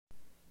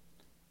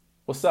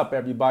What's up,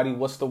 everybody?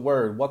 What's the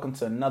word? Welcome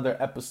to another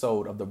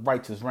episode of the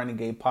Righteous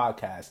Renegade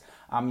Podcast.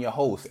 I'm your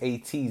host,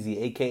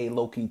 ATZ, aka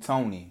Low-Key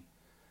Tony.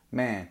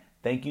 Man,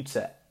 thank you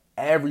to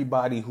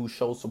everybody who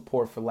showed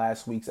support for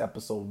last week's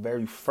episode.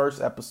 Very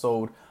first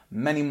episode,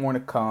 many more to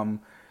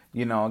come.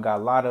 I got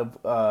a lot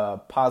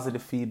of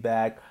positive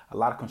feedback, a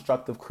lot of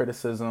constructive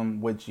criticism,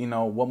 which,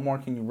 what more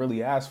can you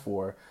really ask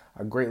for?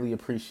 I greatly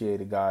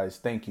appreciate it, guys.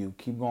 Thank you.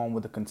 Keep going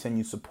with the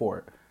continued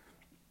support.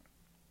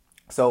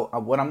 So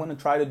what I'm going to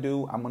try to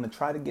do, I'm going to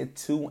try to get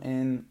two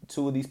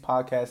of these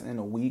podcasts in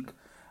a week.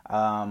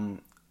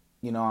 I'm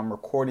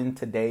recording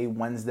today,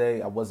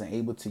 Wednesday. I wasn't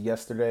able to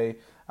yesterday.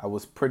 I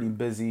was pretty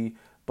busy.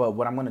 But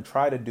what I'm going to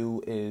try to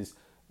do is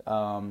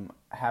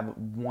have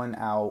one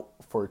out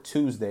for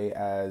Tuesday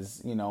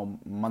as,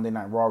 Monday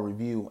Night Raw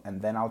review. And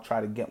then I'll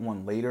try to get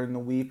one later in the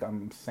week.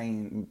 I'm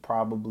saying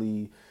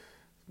probably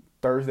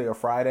Thursday or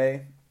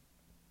Friday.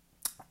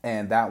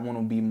 And that one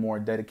will be more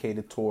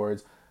dedicated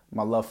towards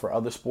my love for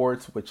other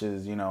sports, which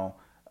is,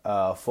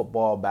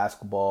 football,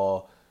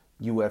 basketball,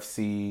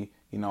 UFC,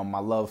 my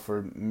love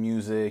for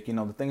music,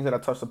 the things that I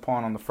touched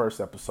upon on the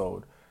first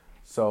episode.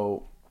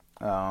 So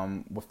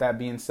with that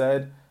being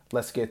said,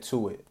 let's get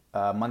to it.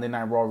 Monday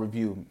Night Raw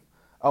review.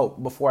 Oh,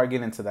 before I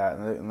get into that,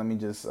 let me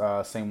just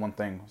say one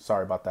thing.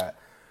 Sorry about that.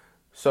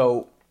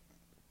 So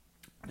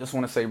just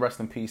want to say rest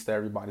in peace to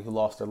everybody who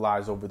lost their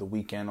lives over the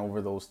weekend,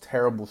 over those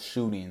terrible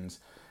shootings.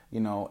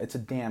 It's a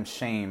damn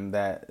shame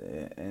that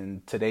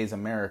in today's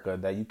America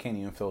that you can't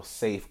even feel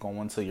safe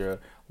going to your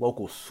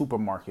local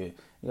supermarket.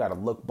 You got to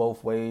look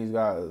both ways. You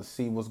got to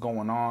see what's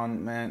going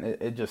on, man.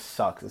 It just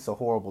sucks. It's a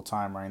horrible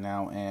time right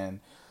now,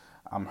 and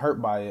I'm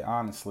hurt by it,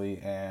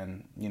 honestly.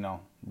 And,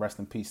 rest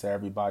in peace to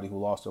everybody who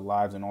lost their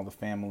lives and all the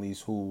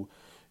families who,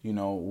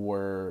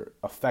 were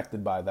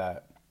affected by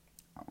that.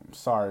 I'm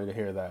sorry to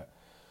hear that.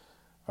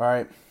 All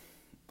right.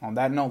 On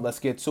that note, let's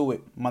get to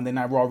it. Monday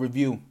Night Raw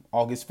review,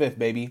 August 5th,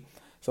 baby.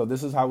 So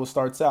this is how it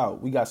starts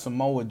out. We got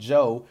Samoa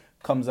Joe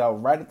comes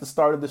out right at the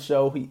start of the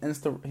show. He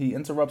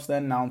interrupts the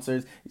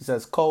announcers. He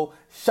says, "Cole,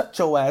 shut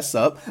your ass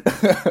up."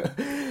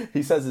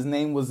 He says his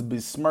name was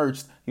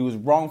besmirched. He was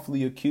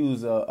wrongfully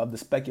accused of the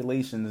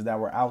speculations that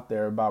were out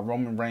there about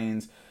Roman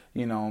Reigns,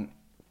 the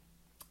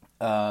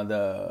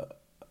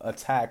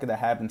attack that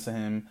happened to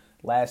him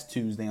last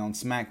Tuesday on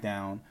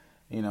SmackDown.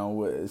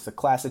 It's a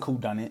classic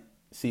whodunit.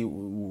 See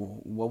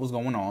what was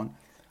going on.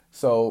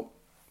 So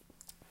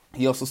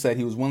he also said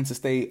he was willing to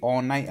stay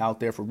all night out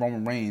there for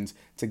Roman Reigns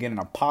to get an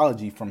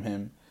apology from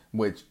him,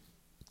 which,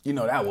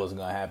 that wasn't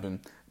going to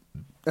happen.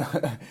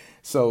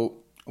 So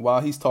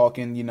while he's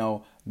talking,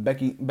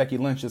 Becky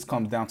Lynch just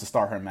comes down to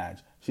start her match.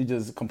 She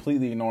just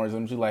completely ignores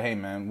him. She's like, "Hey,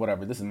 man,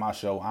 whatever. This is my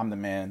show. I'm the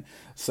man."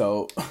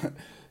 So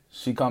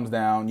she comes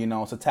down.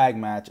 It's a tag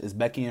match. It's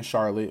Becky and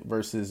Charlotte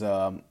versus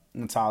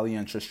Natalya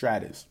and Trish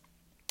Stratus.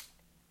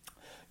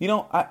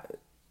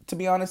 To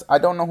be honest, I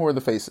don't know who are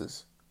the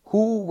faces.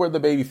 Who were the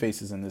baby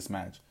faces in this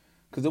match?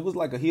 Because it was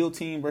like a heel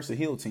team versus a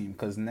heel team.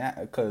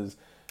 Because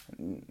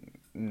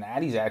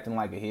Natty's acting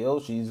like a heel.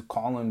 She's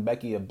calling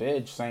Becky a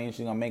bitch, saying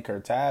she's going to make her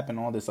tap and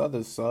all this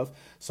other stuff.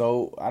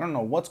 So I don't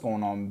know what's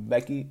going on.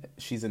 Becky,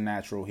 she's a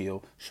natural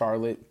heel.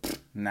 Charlotte,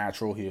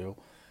 natural heel.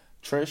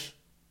 Trish,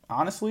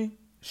 honestly,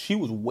 she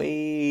was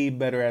way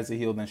better as a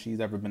heel than she's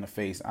ever been a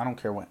face. I don't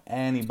care what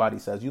anybody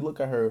says. You look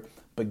at her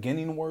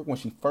beginning work when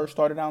she first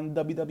started out in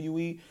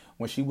WWE,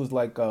 when she was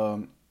like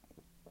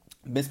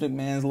Vince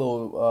McMahon's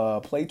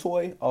little play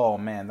toy. Oh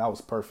man, that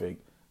was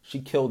perfect. She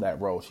killed that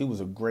role. She was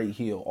a great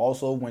heel.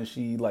 Also, when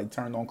she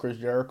turned on Chris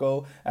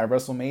Jericho at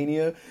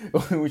WrestleMania,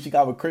 when she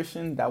got with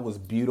Christian, that was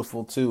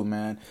beautiful too,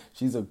 man.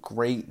 She's a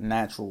great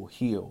natural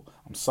heel.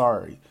 I'm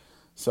sorry.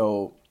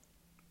 So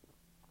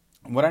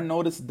what I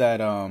noticed that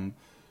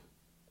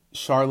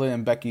Charlotte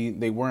and Becky,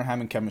 they weren't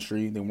having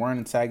chemistry. They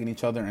weren't tagging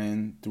each other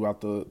in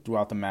throughout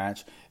the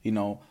match.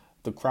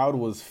 The crowd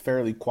was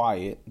fairly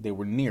quiet. They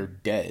were near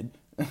dead.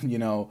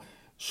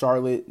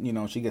 Charlotte,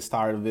 she gets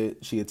tired of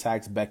it. She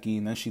attacks Becky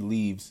and then she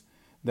leaves.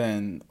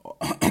 Then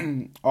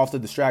off the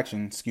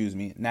distraction,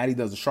 Natty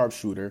does a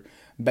sharpshooter.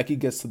 Becky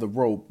gets to the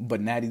rope, but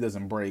Natty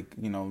doesn't break.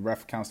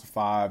 Ref counts to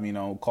 5,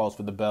 calls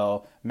for the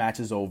bell. Match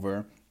is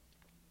over.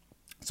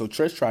 So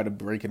Trish tried to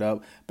break it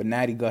up, but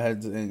Natty goes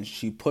ahead and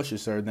she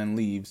pushes her, then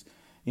leaves.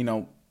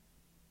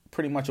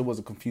 Pretty much it was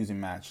a confusing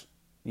match.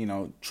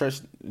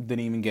 Trish didn't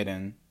even get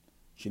in.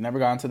 She never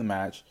got into the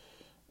match.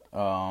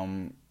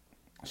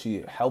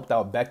 She helped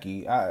out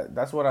Becky.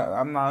 That's what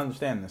I'm not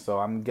understanding. So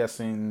I'm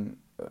guessing,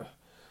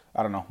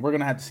 I don't know. We're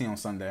gonna have to see on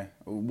Sunday.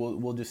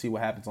 We'll just see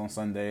what happens on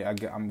Sunday.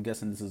 I'm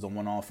guessing this is a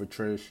one-off for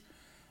Trish.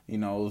 It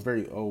was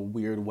a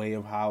weird way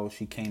of how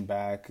she came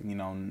back.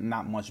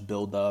 Not much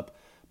build up,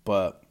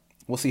 but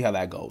we'll see how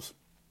that goes.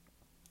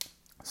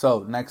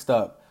 So next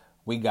up,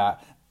 we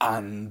got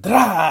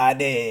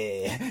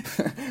Andrade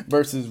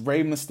versus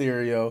Rey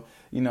Mysterio.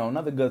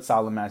 Another good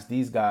solid match.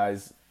 These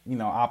guys,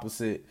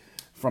 opposite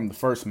from the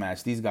first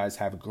match, these guys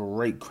have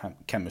great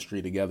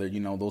chemistry together.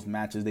 Those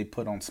matches they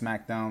put on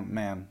SmackDown,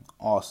 man,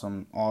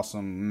 awesome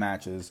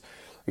matches.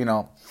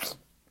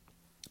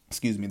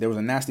 excuse me, there was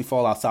a nasty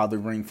fall outside the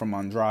ring from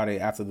Andrade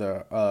after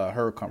the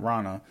Hurricane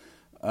Rana.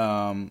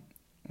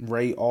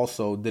 Ray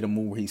also did a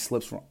move where he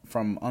slips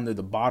from under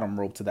the bottom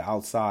rope to the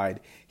outside.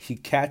 He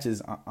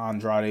catches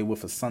Andrade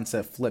with a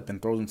sunset flip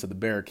and throws him to the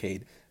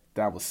barricade.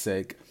 That was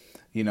sick.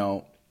 You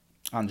know,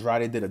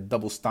 Andrade did a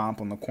double stomp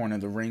on the corner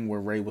of the ring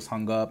where Ray was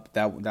hung up.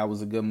 That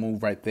was a good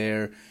move right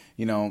there.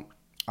 You know,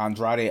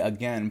 Andrade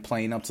again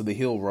playing up to the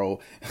heel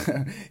roll.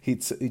 he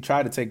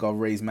tried to take off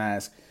Ray's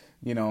mask.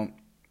 You know,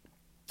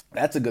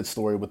 that's a good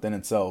story within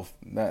itself.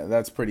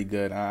 That's pretty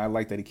good. I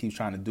like that he keeps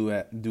trying to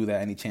do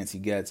that any chance he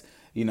gets.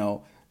 You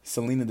know,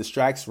 Selena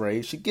distracts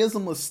Ray. She gives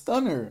him a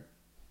stunner.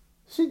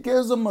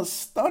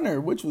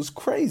 Which was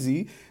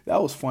crazy.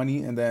 That was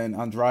funny. And then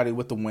Andrade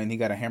with the win. He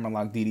got a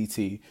hammerlock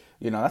DDT.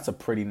 You know, that's a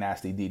pretty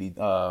nasty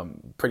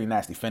pretty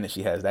nasty finish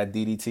he has. That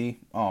DDT.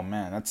 Oh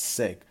man, that's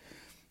sick.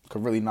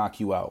 Could really knock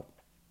you out.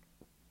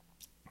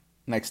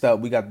 Next up,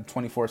 we got the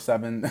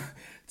 24/7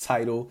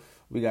 title.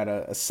 We got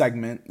a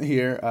segment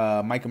here.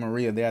 Mike and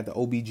Maria, they're at the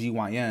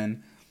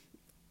OBGYN.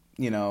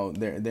 You know,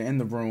 they're in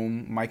the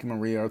room. Mike and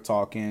Maria are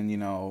talking. You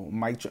know,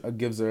 Mike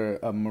gives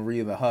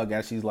Maria the hug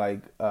as she's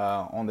like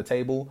on the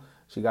table.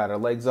 She got her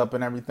legs up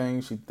and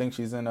everything. She thinks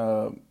she's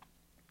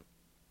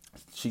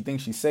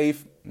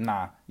safe.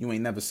 Nah, you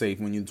ain't never safe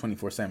when you're the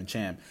 24/7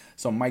 champ.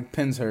 So Mike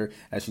pins her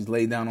as she's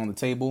laid down on the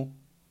table.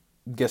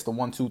 Gets the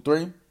 1, 2,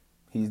 3.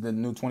 He's the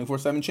new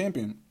 24/7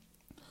 champion.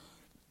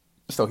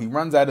 So he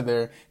runs out of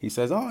there. He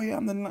says, "Oh yeah,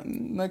 I'm the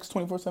next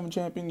 24/7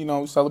 champion." You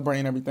know,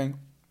 celebrating everything.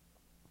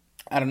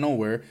 Out of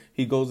nowhere,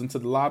 he goes into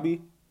the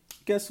lobby.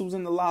 Guess who's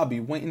in the lobby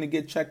waiting to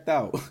get checked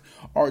out?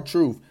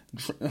 R-Truth,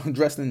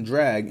 dressed in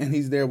drag, and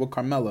he's there with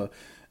Carmella.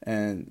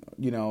 And,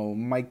 you know,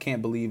 Mike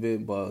can't believe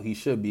it, but he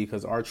should be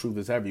because R-Truth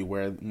is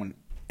everywhere,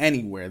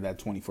 anywhere that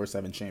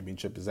 24/7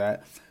 championship is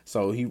at.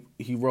 So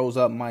he rolls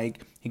up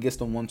Mike. He gets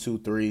the 1, 2,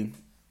 3.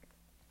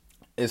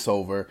 It's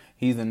over.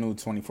 He's the new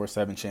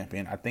 24/7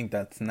 champion. I think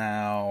that's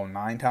now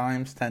 10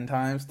 times,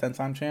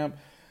 10-time champ.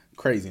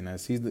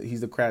 Craziness.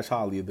 He's the Crash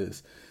Holly of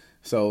this.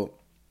 So,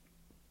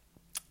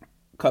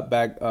 cut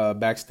back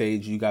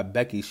backstage. You got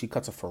Becky. She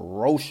cuts a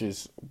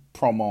ferocious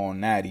promo on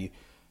Natty.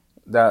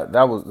 That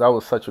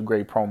was such a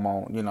great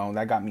promo. You know,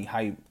 that got me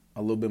hyped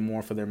a little bit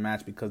more for their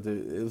match because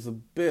it was a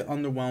bit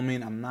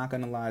underwhelming. I'm not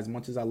gonna lie. As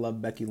much as I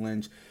love Becky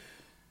Lynch,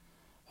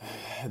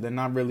 they're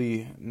not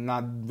really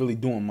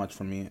doing much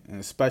for me, and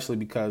especially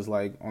because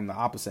like on the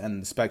opposite end of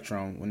the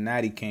spectrum, when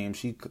Natty came,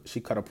 she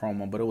cut a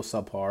promo, but it was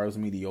subpar. It was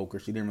mediocre.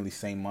 She didn't really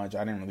say much.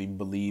 I didn't really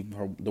believe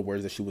the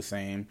words that she was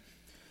saying.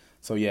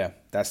 So yeah,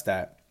 that's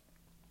that.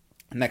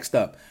 Next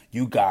up,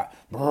 you got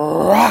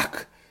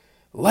Brock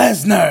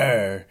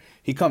Lesnar.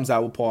 He comes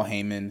out with Paul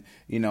Heyman.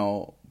 You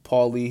know,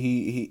 Paulie,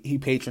 he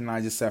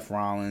patronizes Seth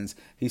Rollins.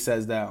 He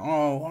says that,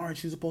 "Oh,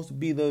 aren't you supposed to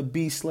be the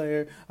Beast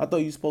Slayer? I thought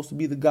you were supposed to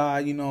be the guy,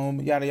 you know,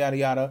 yada, yada,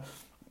 yada."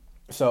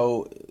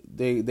 So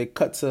they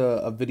cut to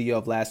a video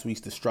of last week's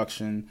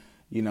destruction,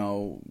 you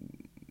know,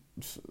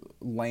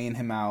 laying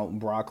him out.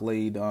 Brock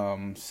laid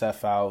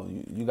Seth out.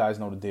 You guys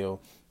know the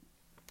deal.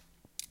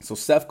 So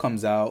Seth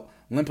comes out,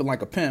 limping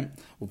like a pimp,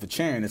 with a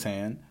chair in his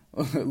hand,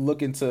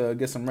 looking to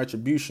get some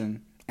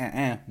retribution.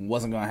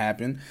 Wasn't going to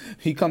happen.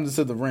 He comes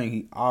into the ring.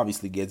 He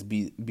obviously gets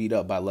beat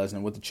up by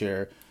Lesnar with the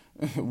chair.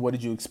 What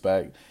did you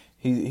expect?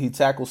 He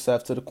tackles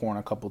Seth to the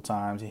corner a couple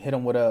times. He hit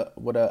him with a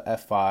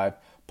F5.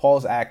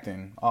 Paul's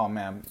acting. Oh,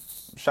 man.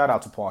 Shout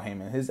out to Paul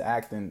Heyman. His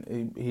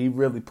acting, he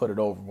really put it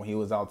over when he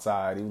was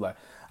outside. He was like,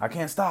 "I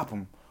can't stop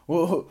him.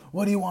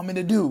 What do you want me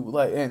to do?"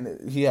 Like,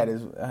 and he had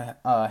his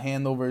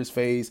hand over his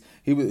face.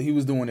 He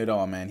was doing it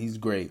all, man. He's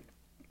great.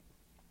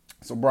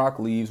 So Brock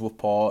leaves with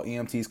Paul.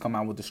 EMTs come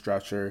out with the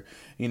stretcher.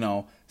 You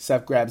know,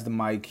 Seth grabs the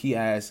mic. He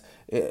asks,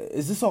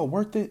 "Is this all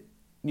worth it?"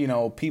 You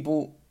know,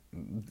 people,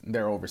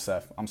 they're over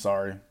Seth. I'm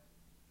sorry.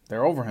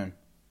 They're over him.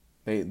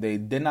 They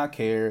did not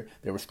care.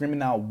 They were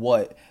screaming out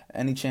what?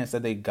 Any chance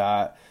that they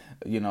got.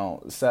 You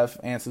know, Seth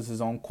answers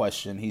his own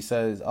question. He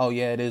says, "Oh,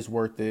 yeah, it is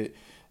worth it,"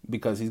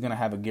 because he's going to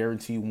have a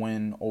guaranteed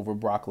win over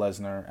Brock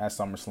Lesnar at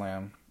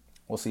SummerSlam.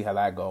 We'll see how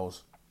that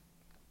goes.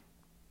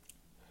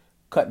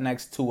 Cut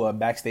next to a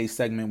backstage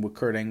segment with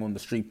Kurt Angle and the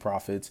Street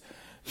Profits.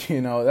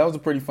 You know, that was a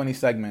pretty funny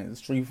segment. The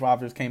Street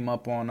Profits came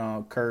up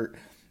on Kurt.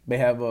 They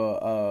have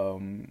a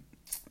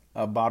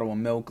bottle of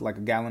milk, like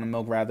a gallon of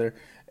milk rather,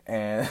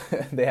 and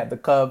they have the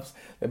cups.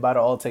 They about to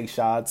all take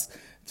shots.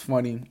 It's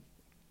funny.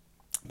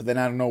 But then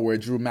out of nowhere,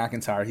 Drew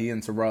McIntyre, he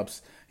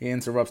interrupts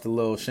the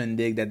little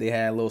shindig that they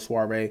had, a little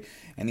soiree,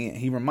 and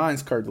he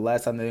reminds Kurt the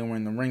last time they were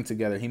in the ring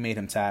together, he made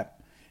him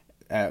tap,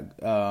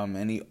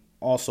 and he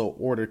also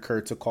ordered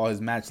Kurt to call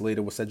his match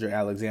later with Cedric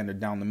Alexander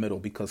down the middle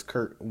because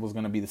Kurt was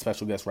going to be the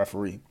special guest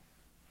referee.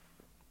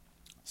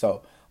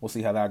 So we'll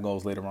see how that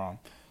goes later on.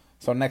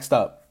 So next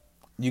up,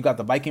 you got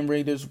the Viking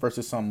Raiders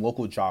versus some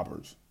local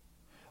jobbers.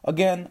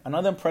 Again,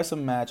 another impressive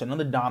match,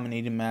 another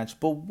dominating match.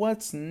 But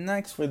what's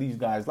next for these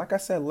guys? Like I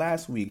said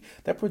last week,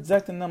 they're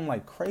projecting them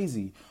like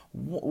crazy.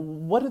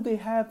 What do they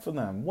have for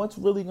them? What's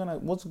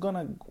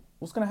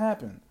gonna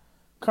happen?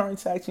 Current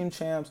tag team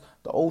champs,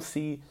 the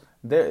OC,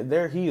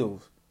 they're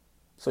heels.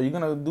 So you're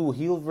gonna do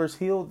heel versus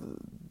heel?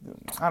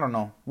 I don't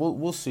know.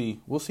 We'll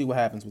see. We'll see what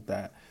happens with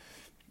that.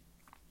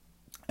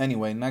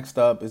 Anyway, next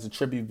up is a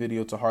tribute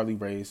video to Harley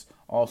Race.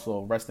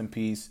 Also, rest in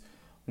peace.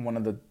 One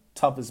of the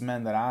toughest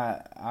men that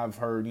I've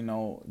heard.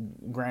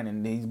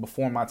 Granted, he's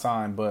before my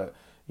time, but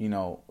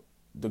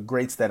the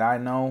greats that I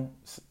know,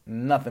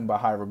 nothing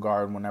but high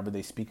regard whenever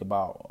they speak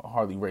about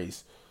Harley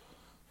Race.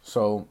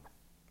 So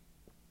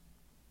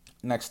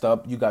next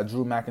up, you got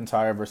Drew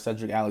McIntyre versus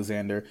Cedric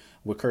Alexander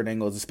with Kurt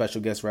Angle as a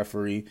special guest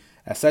referee.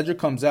 As Cedric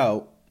comes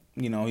out,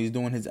 he's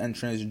doing his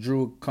entrance.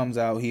 Drew comes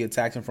out. He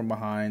attacks him from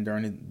behind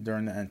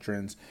during the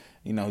entrance.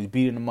 He's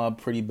beating him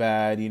up pretty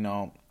bad.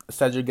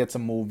 Cedric gets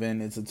him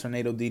moving. It's a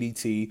tornado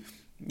DDT.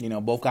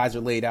 Both guys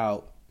are laid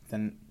out.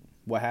 Then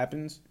what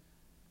happens?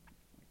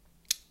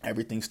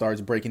 Everything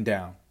starts breaking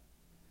down.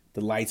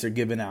 The lights are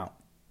giving out.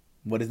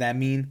 What does that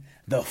mean?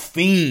 The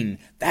Fiend.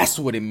 That's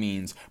what it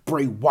means.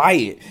 Bray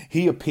Wyatt.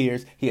 He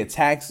appears. He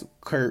attacks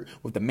Kurt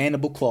with the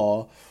mandible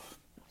claw.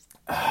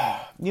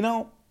 In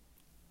all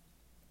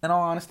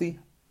honesty,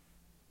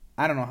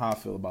 I don't know how I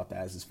feel about that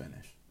as his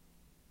finish.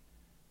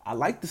 I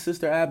like the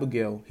Sister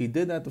Abigail. He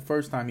did that the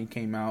first time he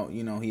came out.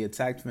 He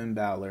attacked Finn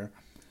Balor.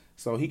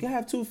 So he could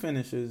have two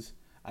finishes.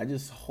 I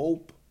just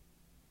hope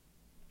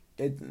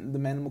the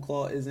mandible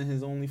claw isn't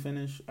his only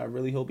finish. I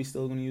really hope he's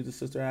still going to use the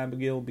Sister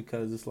Abigail,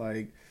 because it's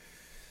like,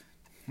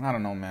 I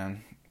don't know,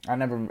 man. I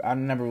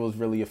never was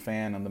really a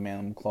fan of the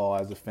mandible claw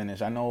as a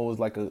finish. I know it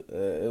was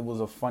it was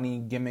a funny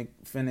gimmick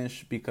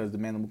finish because the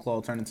mandible claw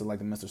turned into like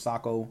the Mr.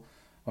 Socko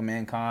of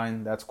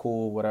Mankind. That's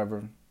cool,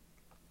 whatever.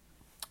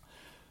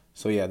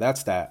 So yeah,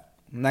 that's that.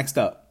 Next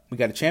up, we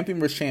got a champion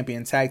versus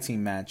champion tag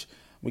team match.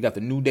 We got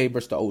the New Day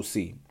versus the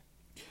OC.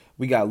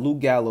 We got Luke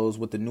Gallows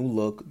with the new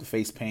look, the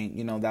face paint.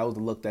 That was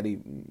the look that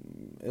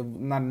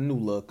not a new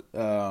look.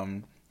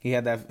 He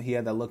had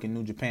that look in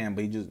New Japan,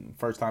 but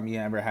first time he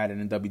ever had it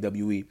in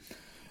WWE.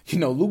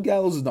 Luke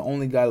Gallows is the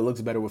only guy that looks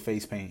better with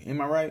face paint.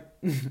 Am I right?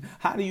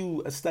 How do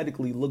you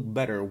aesthetically look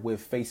better with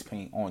face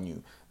paint on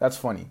you? That's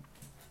funny.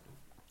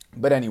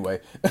 But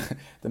anyway,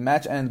 the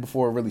match ends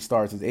before it really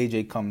starts as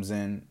AJ comes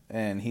in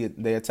and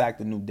they attack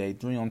the New Day,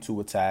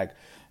 3-on-2 attack.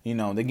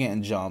 They're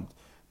getting jumped.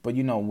 But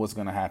you know what's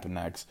going to happen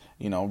next.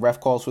 Ref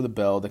calls for the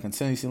bell. They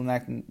continuously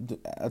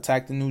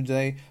attack the New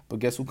Day. But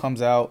guess who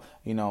comes out?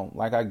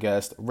 Like I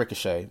guessed,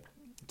 Ricochet,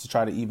 to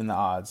try to even the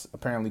odds.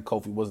 Apparently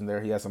Kofi wasn't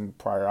there. He has some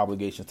prior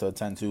obligations to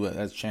attend to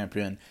as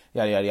champion.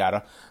 Yada, yada,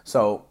 yada.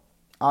 So,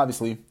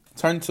 obviously,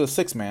 turned to a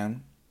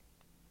 6-man.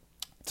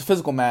 It's a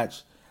physical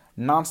match.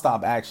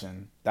 Non-stop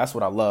action. That's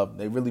what I love.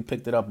 They really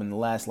picked it up in the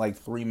last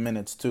 3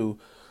 minutes too.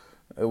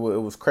 It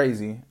was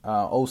crazy.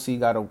 OC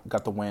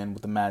got the win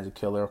with the Magic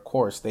Killer. Of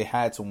course, they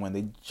had to win.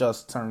 They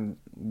just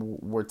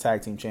were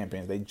tag team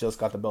champions. They just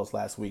got the belts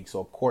last week, so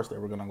of course they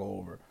were gonna go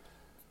over.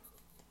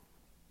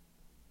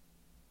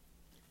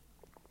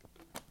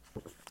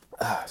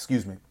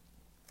 Excuse me.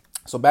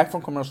 So back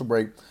from commercial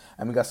break,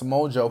 and we got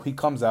Samoa Joe. He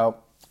comes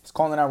out. He's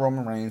calling out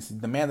Roman Reigns. He's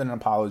demanding an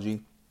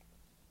apology.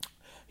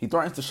 He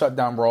threatens to shut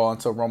down Raw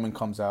until Roman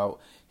comes out.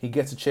 He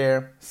gets a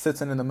chair,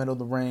 sits in the middle of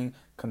the ring,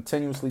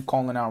 continuously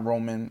calling out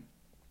Roman.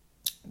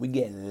 We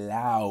get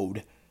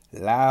loud,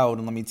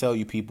 and let me tell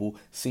you, people,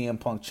 CM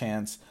Punk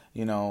chants,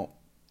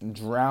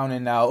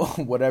 drowning out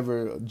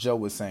whatever Joe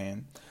was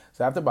saying.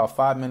 So after about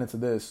 5 minutes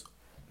of this,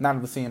 not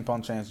of the CM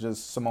Punk chants,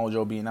 just Samoa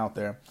Joe being out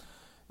there,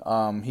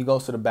 he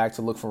goes to the back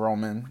to look for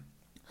Roman.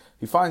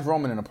 He finds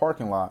Roman in a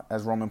parking lot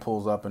as Roman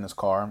pulls up in his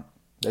car.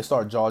 They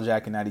start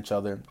jaw-jacking at each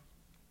other.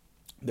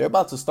 They're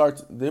about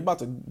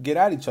to get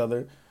at each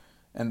other,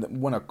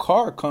 and when a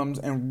car comes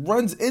and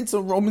runs into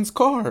Roman's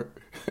car,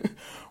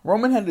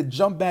 Roman had to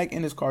jump back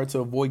in his car to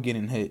avoid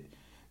getting hit.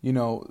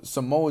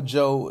 Samoa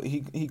Joe,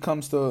 he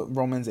comes to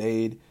Roman's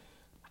aid,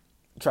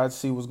 tries to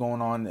see what's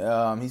going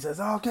on. He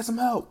says, "Oh, get some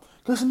help!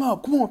 Come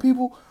on,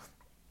 people!"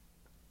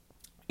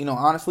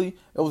 Honestly,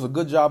 it was a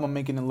good job of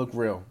making it look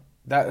real.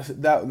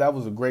 That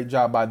was a great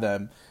job by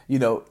them.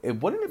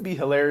 Wouldn't it be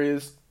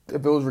hilarious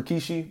if it was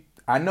Rikishi?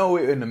 I know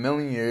in a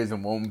million years it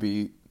won't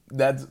be.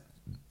 Because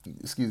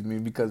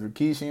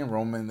Rikishi and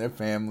Roman, they're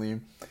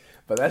family.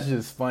 But that's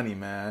just funny,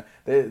 man.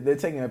 They're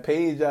taking a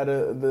page out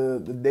of the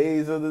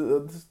days of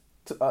the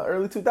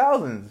early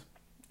 2000s.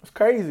 It's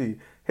crazy.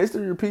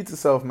 History repeats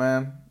itself,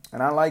 man.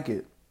 And I like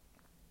it.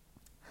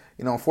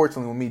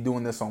 Unfortunately, with me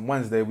doing this on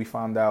Wednesday, we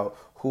found out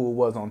who it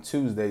was on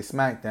Tuesday,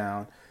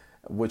 SmackDown,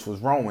 which was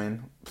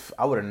Rowan.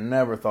 I would have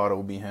never thought it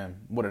would be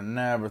him. Would have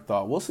never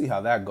thought. We'll see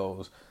how that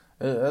goes.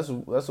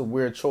 That's a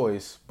weird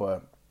choice,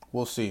 but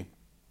we'll see.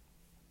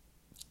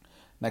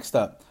 Next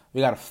up,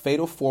 we got a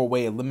fatal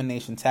 4-way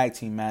elimination tag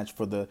team match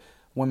for the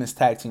women's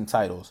tag team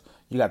titles.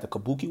 You got the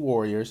Kabuki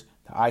Warriors,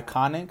 the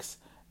Iconics,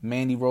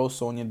 Mandy Rose,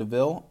 Sonya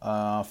Deville,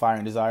 Fire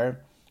and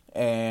Desire,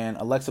 and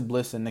Alexa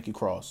Bliss and Nikki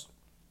Cross.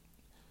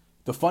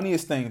 The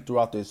funniest thing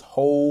throughout this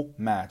whole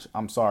match,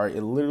 I'm sorry,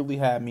 it literally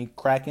had me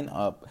cracking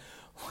up,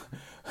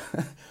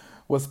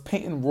 was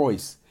Peyton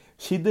Royce.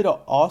 She did an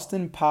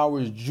Austin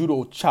Powers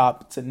judo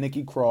chop to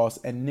Nikki Cross,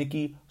 and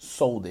Nikki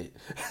sold it.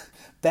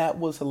 That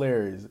was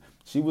hilarious.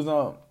 She was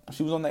on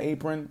the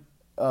apron,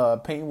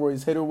 Peyton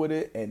Royce hit her with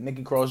it, and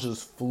Nikki Cross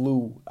just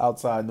flew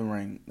outside the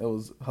ring. It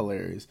was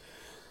hilarious.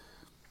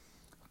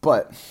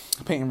 But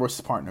Peyton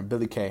Royce's partner,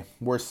 Billie Kay,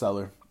 worst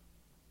seller.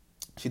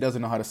 She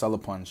doesn't know how to sell a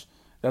punch,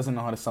 doesn't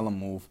know how to sell a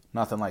move,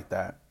 nothing like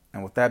that.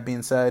 And with that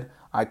being said,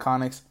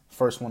 Iconics,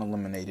 first one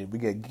eliminated. We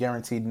get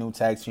guaranteed new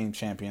tag team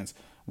champions,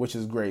 which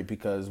is great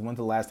because when's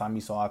the last time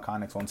you saw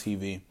Iconics on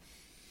TV?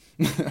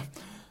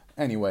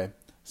 Anyway,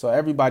 so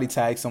everybody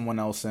tags someone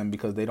else in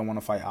because they don't want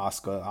to fight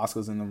Asuka.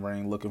 Asuka's in the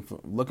ring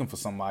looking for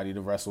somebody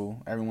to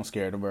wrestle. Everyone's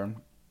scared of her.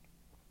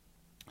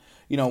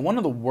 You know, one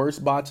of the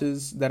worst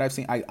botches that I've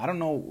seen, I don't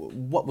know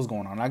what was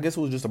going on. I guess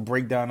it was just a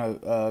breakdown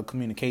of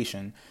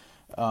communication.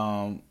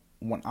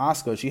 When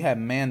Asuka, she had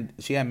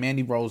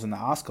Mandy Rose in the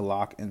Asuka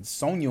lock, and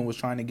Sonya was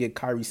trying to get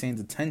Kairi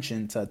Sane's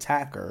attention to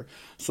attack her,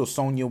 so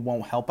Sonya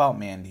won't help out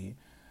Mandy.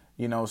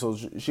 You know, so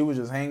she was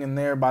just hanging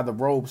there by the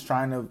ropes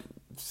trying to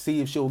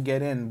see if she'll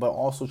get in, but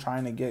also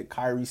trying to get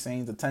Kairi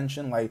Sane's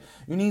attention. Like,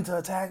 you need to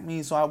attack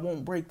me so I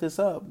won't break this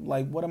up.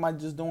 Like, what am I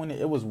just doing?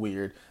 It was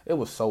weird. It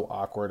was so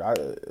awkward. I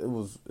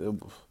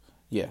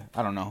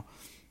don't know.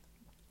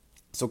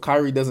 So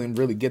Kairi doesn't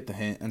really get the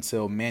hint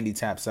until Mandy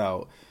taps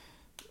out.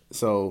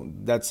 So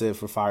that's it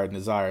for Fire and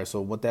Desire. So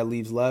what that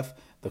leaves left,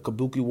 the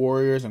Kabuki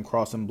Warriors and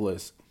Cross and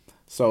Bliss.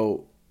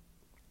 So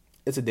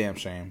it's a damn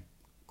shame.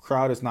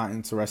 Crowd is not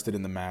interested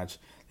in the match.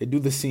 They do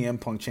the CM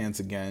Punk chants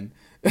again.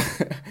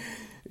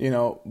 You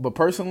know, but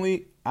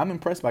personally, I'm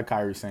impressed by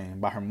Kairi Sane,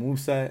 by her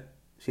moveset.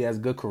 She has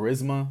good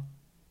charisma.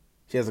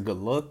 She has a good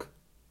look.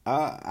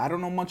 I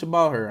don't know much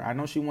about her. I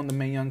know she won the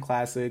Mae Young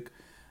Classic.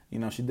 You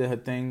know, she did her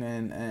thing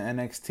in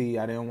NXT.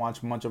 I didn't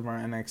watch much of her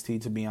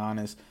NXT, to be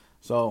honest.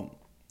 So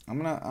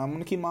I'm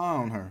gonna keep my eye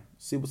on her.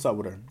 See what's up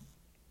with her.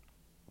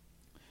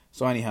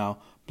 So anyhow,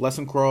 Bliss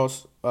and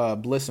Cross,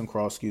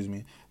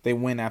 they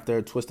win after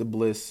a Twisted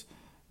Bliss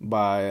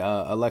by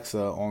Alexa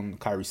on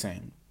Kairi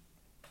Sane.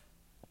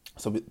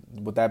 So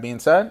with that being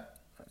said,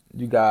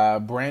 you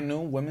got brand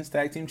new women's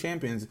tag team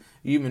champions.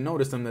 You even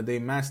noticed them that they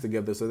matched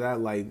together, so that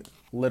like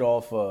lit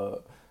off a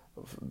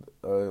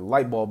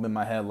light bulb in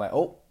my head. Like,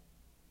 oh,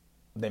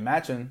 they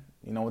matching.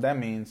 You know what that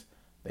means?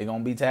 They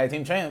gonna be tag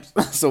team champs.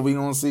 So we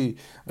gonna see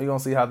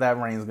how that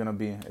reign's gonna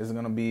be. Is it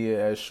gonna be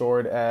as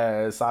short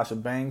as Sasha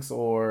Banks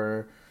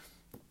or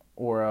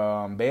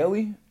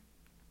Bayley,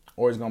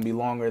 or is it gonna be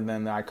longer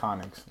than the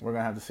Iconics? We're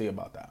gonna have to see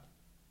about that.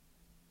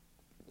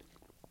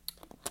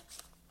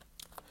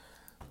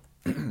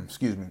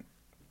 Excuse me.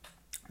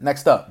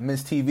 Next up,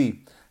 Miz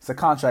TV. It's a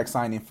contract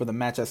signing for the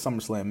match at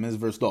SummerSlam, Miz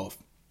vs. Dolph.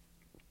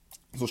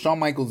 So Shawn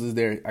Michaels is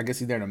there. I guess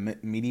he's there to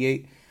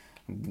mediate.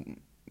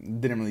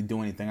 Didn't really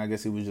do anything. I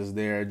guess he was just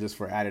there just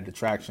for added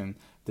attraction.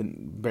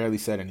 Barely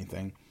said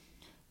anything.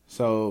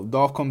 So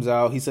Dolph comes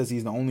out. He says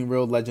he's the only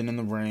real legend in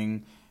the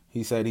ring.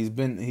 He said he's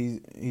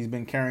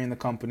been carrying the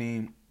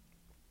company.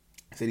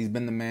 He said he's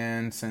been the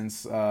man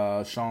since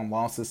Shawn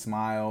lost his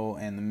smile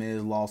and the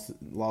Miz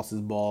lost his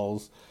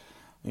balls.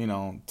 You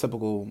know,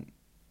 typical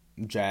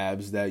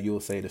jabs that you'll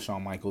say to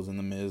Shawn Michaels and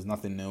the Miz.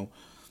 Nothing new.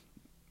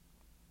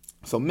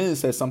 So Miz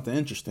says something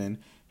interesting.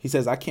 He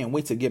says, I can't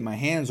wait to get my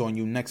hands on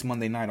you next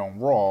Monday night on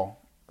Raw.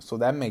 So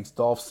that makes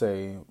Dolph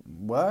say,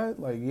 what?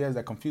 Like, he has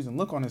that confusing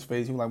look on his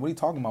face. He was like, what are you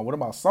talking about? What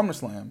about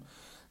SummerSlam?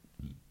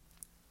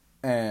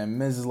 And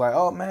Miz is like,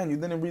 oh, man, you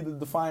didn't read the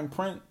defined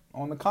print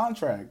on the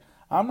contract.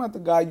 I'm not the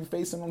guy you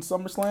facing on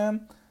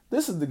SummerSlam.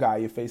 This is the guy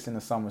you're facing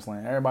at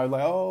SummerSlam. Everybody's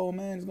like, oh,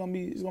 man, it's gonna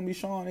be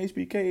Shawn,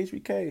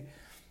 HBK.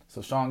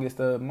 So Shawn gets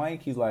the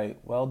mic. He's like,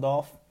 well,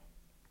 Dolph,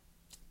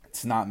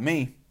 it's not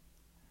me.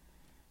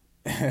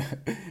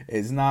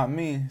 It's not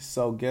me.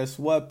 So guess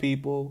what,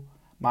 people?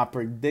 My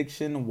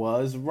prediction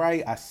was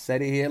right. I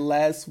said it here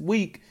last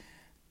week.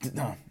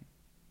 Dun,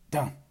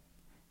 dun,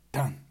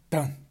 dun,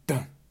 dun,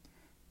 dun,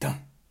 dun, dun,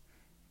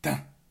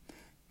 dun,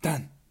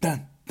 dun,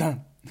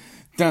 dun.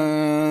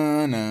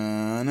 Dun,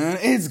 dun, dun.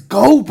 It's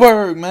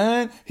Goldberg,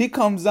 man. He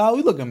comes out.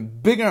 He's looking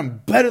bigger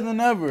and better than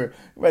ever.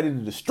 Ready to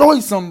destroy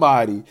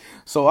somebody.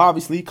 So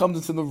obviously he comes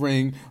into the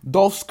ring.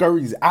 Dolph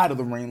scurries out of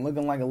the ring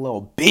looking like a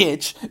little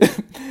bitch.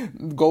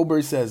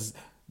 Goldberg says,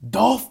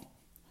 Dolph,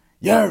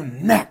 you're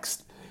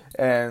next.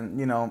 And,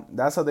 you know,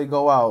 that's how they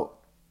go out.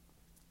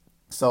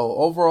 So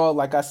overall,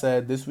 like I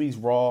said, this week's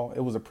Raw,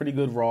 it was a pretty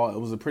good Raw. It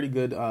was a pretty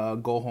good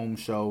go-home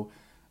show.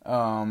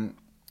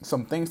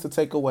 Some things to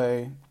take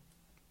away.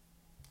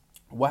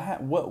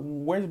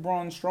 Where's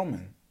Braun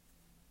Strowman?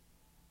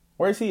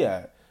 Where's he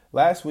at?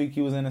 Last week he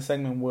was in a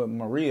segment with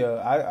Maria.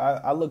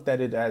 I looked at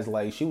it as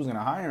like she was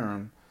gonna hire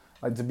him,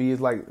 like to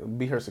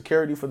be her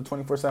security for the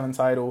 24/7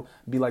 title,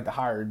 be like the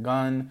hired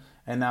gun.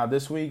 And now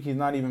this week he's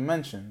not even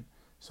mentioned.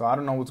 So I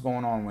don't know what's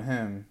going on with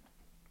him.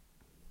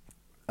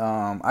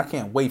 I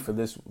can't wait for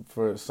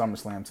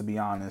SummerSlam, to be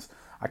honest.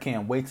 I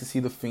can't wait to see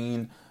The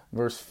Fiend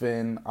versus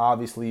Finn.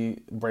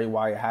 Obviously Bray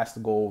Wyatt has to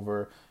go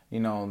over.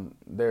 You know,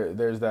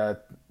 there's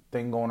that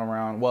thing going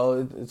around.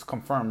 Well, it's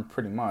confirmed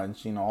pretty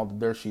much. You know, all the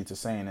dirt sheets are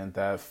saying it,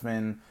 that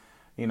Finn,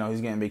 you know,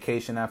 he's getting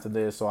vacation after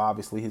this, so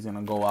obviously he's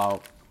gonna go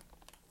out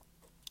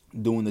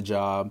doing the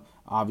job.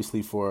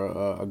 Obviously, for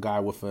a guy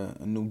with a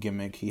new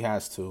gimmick, he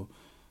has to.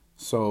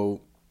 So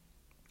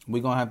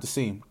we're going to have to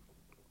see.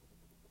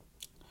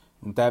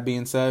 With that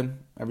being said,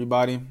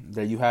 everybody,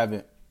 there you have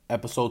it.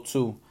 Episode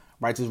 2,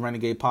 Righteous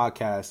Renegade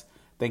Podcast.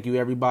 Thank you,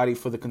 everybody,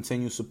 for the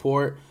continued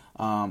support.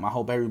 I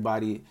hope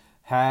everybody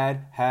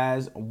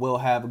has, will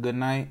have a good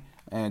night.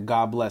 And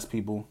God bless,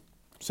 people.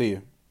 See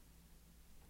you.